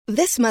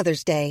This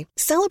Mother's Day,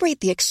 celebrate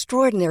the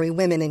extraordinary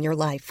women in your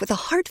life with a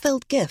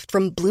heartfelt gift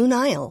from Blue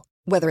Nile.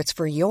 Whether it's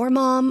for your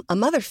mom, a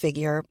mother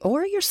figure,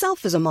 or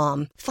yourself as a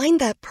mom, find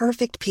that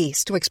perfect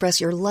piece to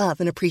express your love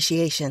and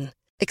appreciation.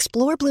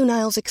 Explore Blue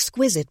Nile's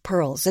exquisite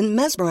pearls and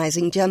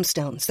mesmerizing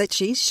gemstones that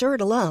she's sure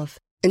to love.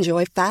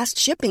 Enjoy fast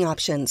shipping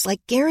options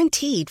like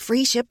guaranteed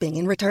free shipping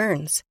and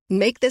returns.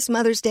 Make this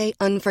Mother's Day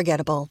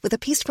unforgettable with a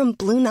piece from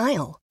Blue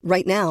Nile.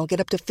 Right now, get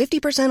up to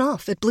 50%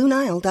 off at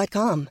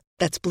BlueNile.com.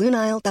 That's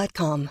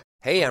BlueNile.com.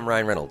 Hey, I'm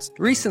Ryan Reynolds.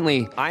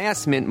 Recently, I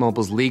asked Mint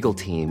Mobile's legal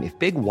team if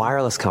big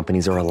wireless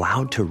companies are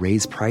allowed to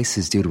raise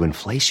prices due to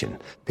inflation.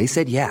 They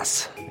said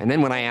yes. And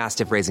then when I asked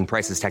if raising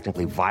prices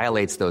technically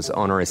violates those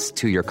onerous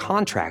two-year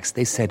contracts,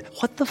 they said,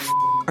 "What the f***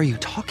 are you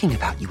talking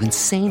about, you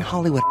insane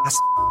Hollywood ass?"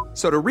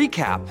 So to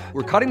recap,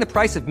 we're cutting the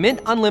price of Mint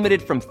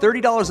Unlimited from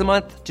 $30 a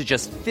month to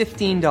just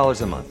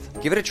 $15 a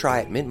month. Give it a try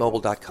at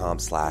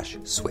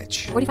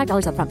mintmobile.com/switch.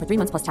 $45 up front for 3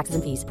 months plus taxes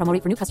and fees. Promo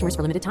rate for new customers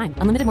for limited time.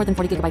 Unlimited more than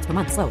 40 gigabytes per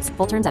month. Slows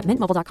full terms at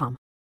mintmobile.com.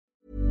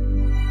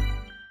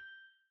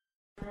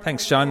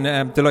 Thanks, John.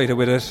 Delighted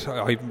with it.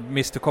 I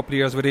missed a couple of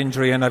years with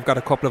injury, and I've got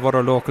a couple of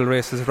other local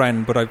races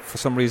ran, but for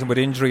some reason with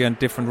injury and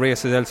different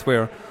races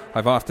elsewhere,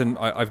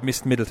 I've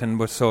missed Middleton,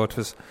 but so it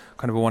was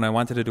kind of a one I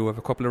wanted to do. I have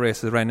a couple of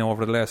races ran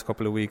over the last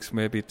couple of weeks.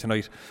 Maybe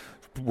tonight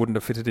wouldn't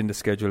have fitted in the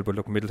schedule, but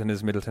look, Middleton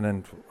is Middleton,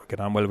 and get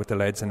on well with the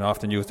lads, and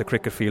often use the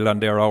cricket field on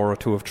their hour or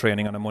two of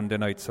training on a Monday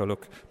night. So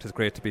look, it is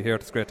great to be here.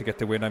 It's great to get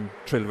the win. I'm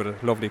thrilled with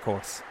it. Lovely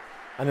course.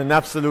 And an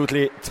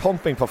absolutely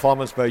thumping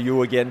performance by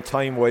you again,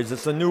 time-wise.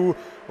 It's a new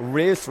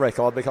race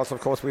record because, of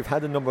course, we've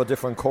had a number of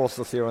different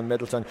courses here in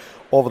Middleton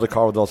over the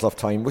corridors of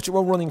time, which you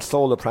were running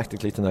solo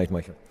practically tonight,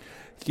 Michael.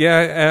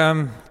 Yeah,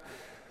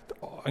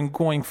 I'm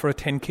going for a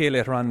 10k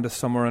later on this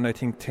summer, and I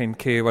think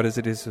 10k, what is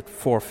it, is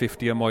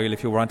 450 a mile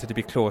if you wanted to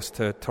be close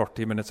to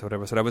 30 minutes or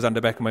whatever. So that was on the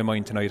back of my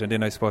mind tonight, and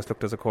then I suppose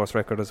looked as a course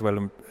record as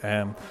well.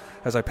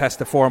 As I passed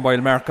the 4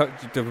 mile marker,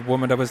 the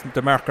woman that was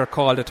the marker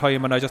called the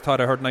time, and I just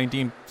thought I heard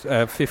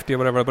 1950 or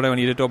whatever, but I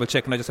needed to double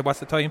check, and I just said, "What's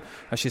the time?"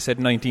 And she said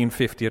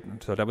 1950,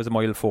 so that was a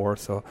mile 4.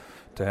 So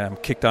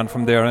kicked on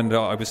from there, and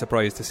I was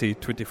surprised to see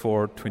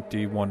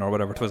 24:21 or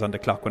whatever it was on the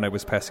clock when I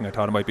was passing. I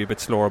thought it might be a bit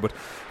slower, but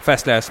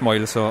fast last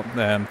mile, so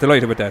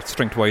delighted with that,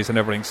 strength wise and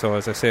everything. So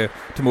as I say,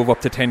 to move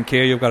up to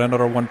 10k, you've got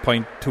another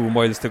 1.2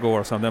 miles to go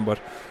or something, but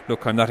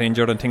look, I'm not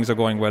injured and things are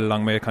going well.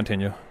 Long may it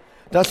continue.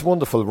 That's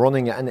wonderful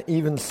running, and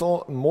even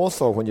so, more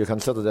so when you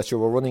consider that you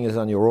were running it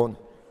on your own.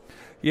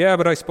 Yeah,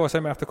 but I suppose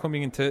I'm after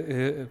coming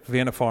into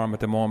Vienna form at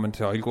the moment.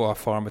 I'll go off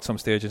form at some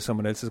stage and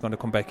someone else is going to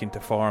come back into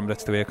form.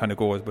 That's the way it kind of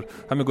goes, but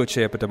I'm in good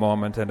shape at the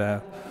moment,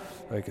 and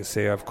like I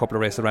say, I have a couple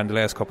of races around the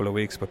last couple of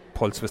weeks, but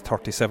pulse was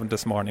 37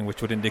 this morning,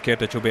 which would indicate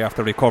that you'll be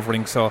after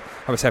recovering. So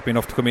I was happy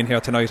enough to come in here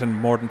tonight and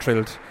more than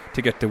thrilled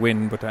to get the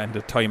win, and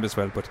the time as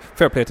well. But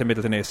fair play to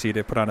Middleton AC,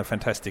 they put on a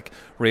fantastic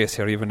race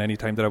here. Even any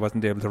time that I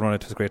wasn't able to run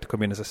it, was great to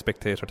come in as a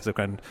spectator. It's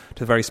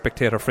a very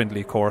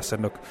spectator-friendly course,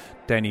 and look,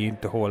 Danny,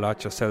 the whole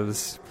lot,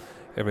 yourselves,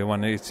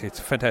 everyone, it's a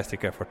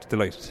fantastic effort.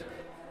 Delighted.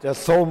 There's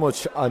so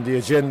much on the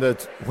agenda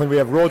when we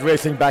have road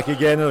racing back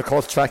again, and of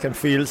course track and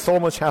field, so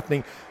much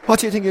happening. What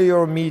do you think are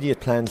your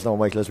immediate plans now,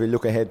 Michael, as we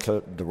look ahead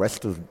to the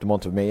rest of the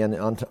month of May and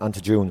onto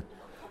June?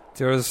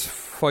 There's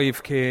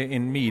 5k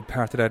in Meath,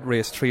 part of that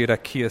race 3 of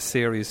that Kia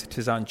series. It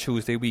is on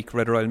Tuesday week.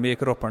 Whether I'll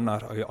make it up or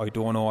not, I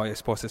don't know. I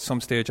suppose at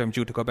some stage I'm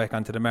due to go back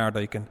onto the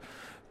Mardyke and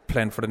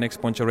plan for the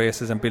next bunch of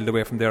races and build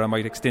away from there. I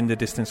might extend the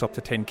distance up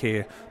to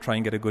 10k, try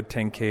and get a good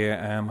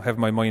 10k. Have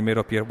my mind made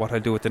up yet what I'll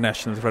do with the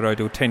Nationals, whether I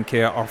do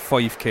 10k or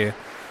 5k,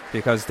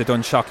 because the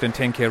Dunshaughlin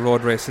 10k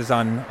road race is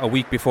on a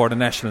week before the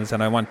Nationals,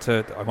 and I want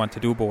to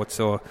do both.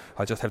 So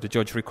I'll just have to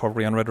judge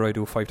recovery on whether I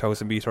do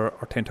 5,000 metre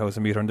or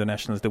 10,000 metre in the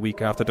Nationals the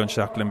week after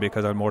Dunshaughlin,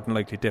 because I'll more than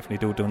likely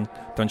definitely do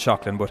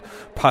Dunshaughlin, but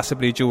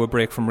possibly do a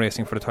break from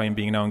racing for the time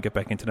being now and get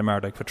back into the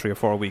Mardyke for 3 or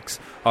 4 weeks.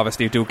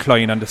 Obviously do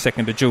Clyne on the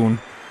 2nd of June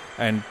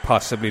and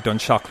possibly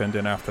Dunshaughlin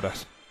then after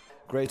that.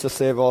 Great to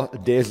savour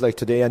days like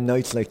today and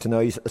nights like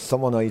tonight,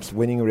 summer nights,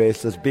 winning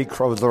races, big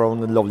crowds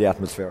around and lovely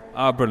atmosphere.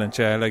 Brilliant,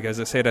 yeah. Like as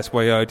I say, that's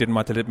why I didn't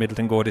want to let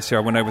Middleton go this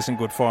year when I was in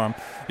good form.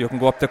 You can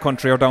go up the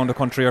country or down the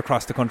country or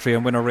across the country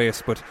and win a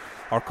race, or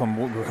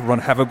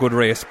have a good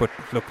race, but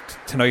look,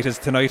 tonight is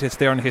it's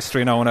there in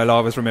history now, and I'll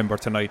always remember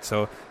tonight.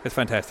 So it's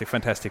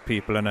fantastic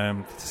people,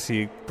 and to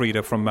see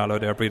Breda from Mallow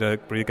there, Breda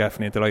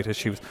Gaffney, delighted.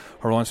 She was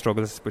her own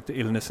struggles with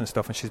illness and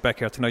stuff, and she's back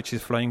here tonight.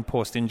 She's flying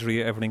post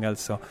injury, everything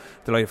else, so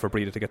delighted for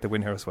Breda to get the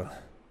win here as well.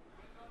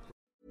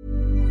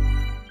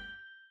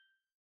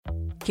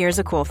 Here's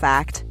a cool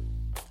fact: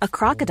 a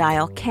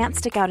crocodile can't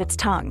stick out its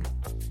tongue.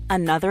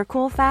 Another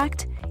cool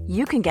fact: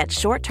 you can get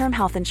short-term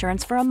health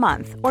insurance for a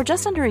month or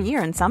just under a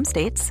year in some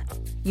states.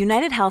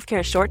 United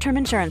Healthcare short-term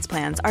insurance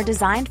plans are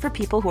designed for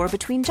people who are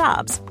between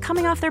jobs,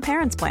 coming off their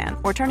parents' plan,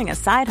 or turning a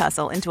side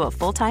hustle into a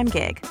full-time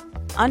gig.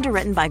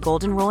 Underwritten by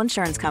Golden Rule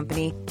Insurance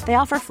Company, they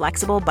offer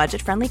flexible,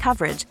 budget-friendly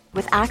coverage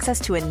with access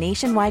to a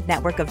nationwide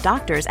network of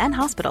doctors and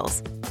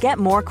hospitals. Get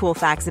more cool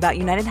facts about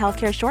United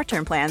Healthcare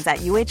short-term plans at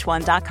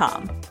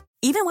uh1.com.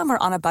 Even when we're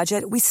on a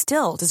budget, we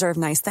still deserve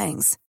nice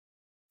things.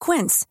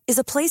 Quince is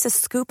a place to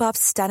scoop up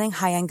stunning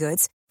high-end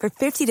goods for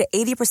 50 to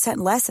 80%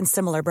 less than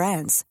similar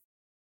brands.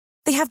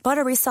 They have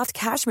buttery soft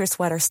cashmere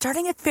sweaters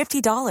starting at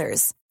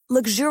 $50,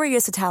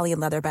 luxurious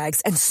Italian leather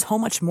bags, and so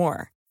much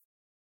more.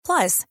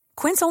 Plus,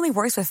 Quince only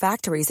works with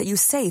factories that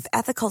use safe,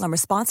 ethical, and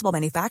responsible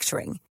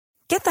manufacturing.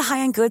 Get the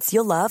high-end goods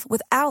you'll love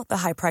without the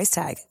high price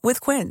tag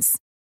with Quince.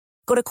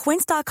 Go to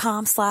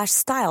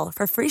quince.com/style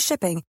for free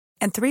shipping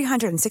and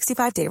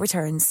 365-day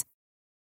returns.